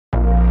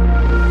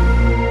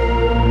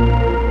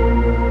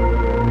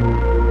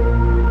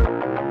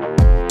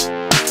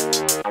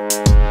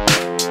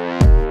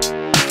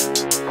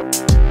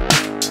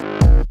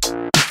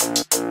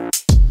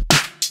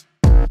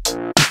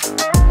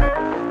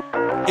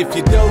If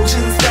your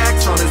doujin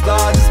stacks on as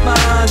large as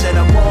mine, then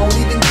I won't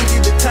even give you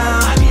the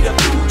time. I need a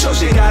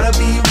fujoshi. You gotta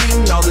be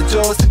reading all the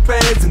joystick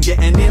threads and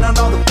getting in on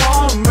all the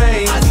foreign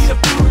raids. I need a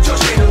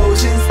fujoshi.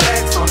 Doujin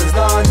stacks on as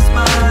large as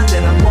mine,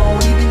 then I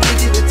won't even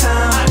give you the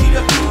time. I need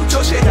a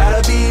fujoshi. You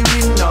gotta be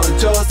reading all the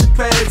joystick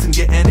threads and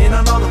getting in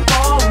on all the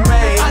foreign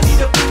raids. I need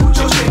a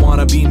fujoshi. If you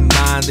wanna be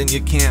mine, then you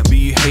can't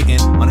be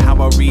hating on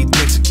how I read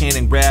things you can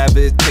in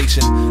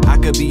gravitation. I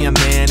could be a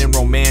man in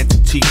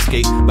romantic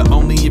cheapskate, but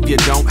only if you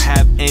don't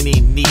have any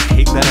neat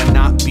hate. Better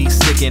not be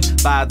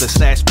sickened by the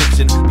slash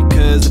fiction,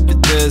 because if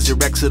it does, your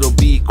ex it'll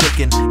be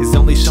quickened. It's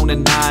only shown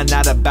in 9,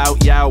 not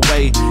about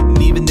Yahweh.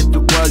 And even if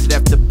it was, you'd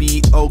have to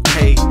be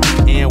okay.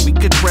 And we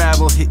could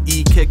travel, hit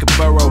E, kick a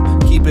burrow,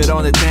 keep it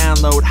on the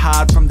download,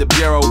 hide from the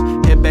bureau,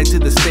 head back to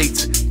the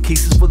States,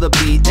 cases for the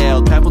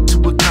BL, travel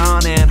to a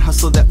con and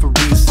hustle that for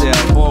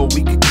resale. Or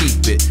we could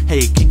keep it.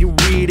 Hey, can you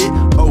read it?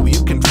 Oh,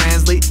 you can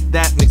translate?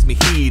 That makes me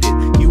heat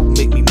it. You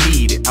make me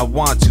need it. I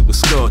want you a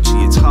scorchy.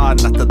 It's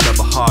hard not to love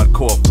a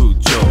hardcore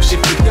fujoshi.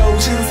 If your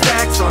doujin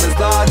stacks on as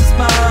large as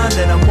mine,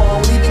 then I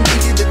won't even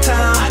give you the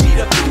time. I need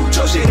a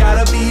fujoshi. You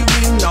gotta be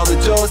reading all the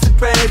joystick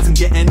threads and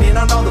getting in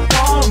on all the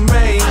foreign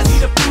raids. I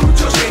need a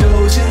fujoshi.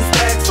 Doujin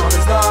stacks on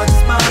as large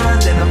as mine,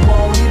 then I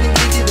won't even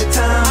give you the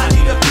time. I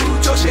need a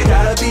fujoshi. You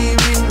gotta be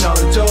reading all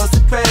the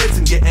joystick threads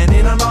and getting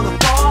in on all the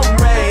foreign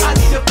raids. I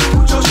need a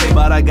fujoshi.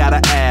 But I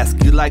gotta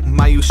ask, you like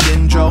Mayu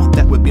Shinjo?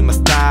 That would be my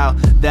style.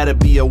 That'd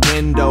be a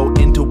window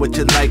into what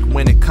you like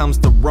when it comes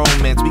to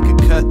romance. We could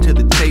cut to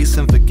the chase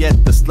and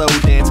forget the slow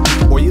dance.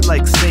 Or you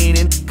like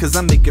seinen, cause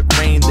I make it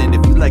rain then.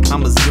 If you like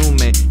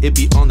Amazume, it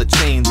be on the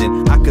chain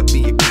then. I could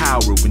be a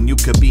Kaoru and you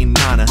could be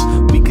Nana.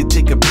 We could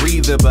take a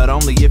breather, but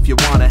only if you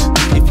wanna.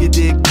 If you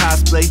dig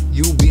cosplay,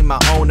 you be my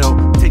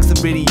Ono. Take some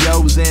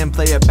videos and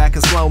play it back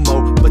in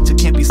slow-mo. But you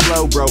can't be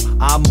slow, bro.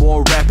 I'm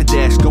more rapid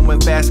dash,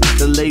 going fast.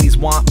 The ladies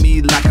want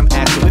me like I'm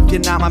Ash. So if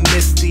you're not my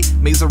Misty,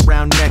 Maze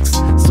around next.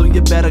 So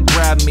you better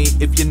grab me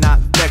if you're not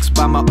vexed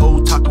by my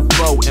otaku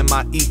flow and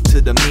my eat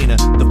to demeanor.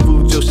 The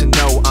fujoshi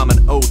know I'm an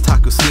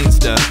otaku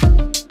scenester.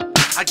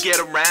 I get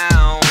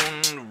around,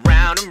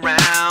 round and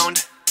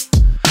round,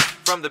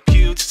 from the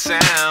Puget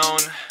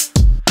Sound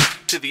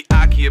to the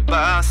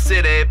Akihabara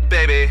city,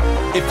 baby.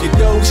 If your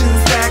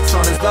doujin stacks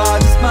on as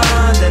large as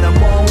mine, then I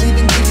won't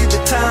even give you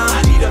the time.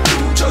 I need a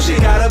fujoshi.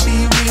 You gotta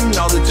be reading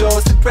all the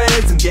joystick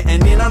threads and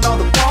getting in on all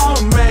the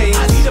foreign raids.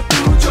 I need a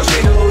fujoshi.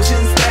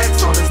 Doujin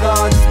stacks on as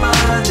large as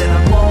mine, then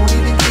I won't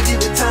even give you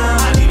the time.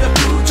 I need a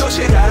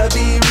fujoshi. You gotta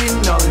be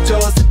reading all the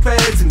joystick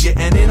threads and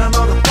getting in on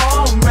all the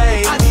foreign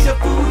raids. I need a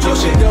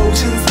fujoshi.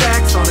 Doujin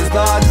stacks on as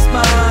large as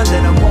mine,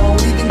 then I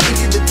won't even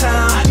give you the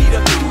time. I need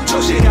a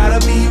fujoshi. You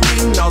gotta be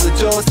reading all the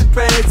joystick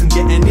threads and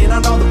getting in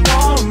on all the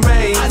foreign